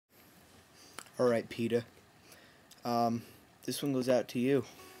Alright, PETA. This one goes out to you.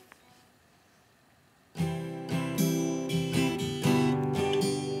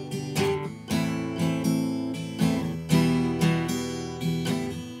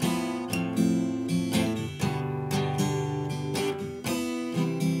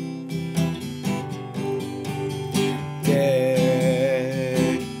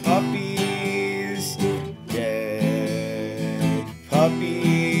 Dead puppies, dead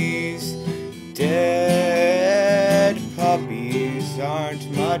puppies, dead puppies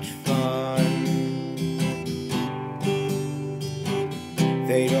aren't much fun.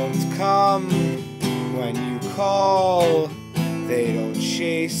 They don't come when you call, they don't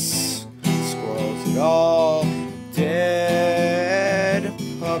chase squirrels at all. Dead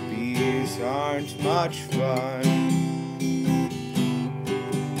puppies aren't much fun.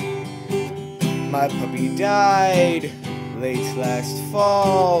 My puppy died late last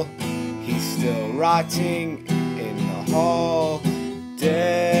fall. He's still rotting in the hall.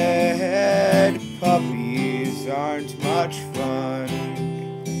 Dead puppies aren't much fun.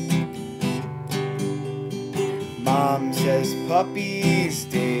 Mom says puppies'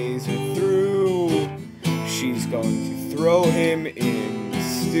 days are through. She's going to throw him in the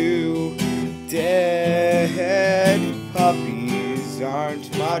stew. Dead puppies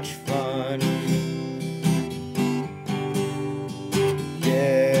aren't much fun.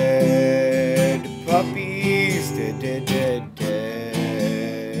 Dead puppies, dead, dead, dead,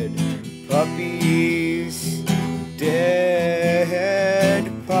 dead puppies, dead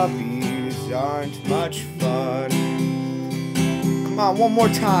puppies aren't much fun. Come on, one more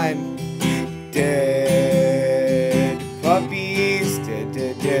time. Dead puppies, dead,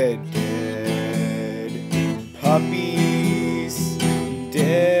 dead, dead, dead puppies,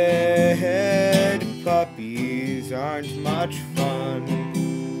 dead puppies aren't much fun.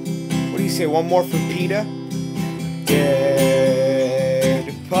 What do you say, one more for PETA?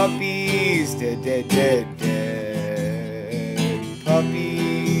 Dead puppies, dead, dead, dead,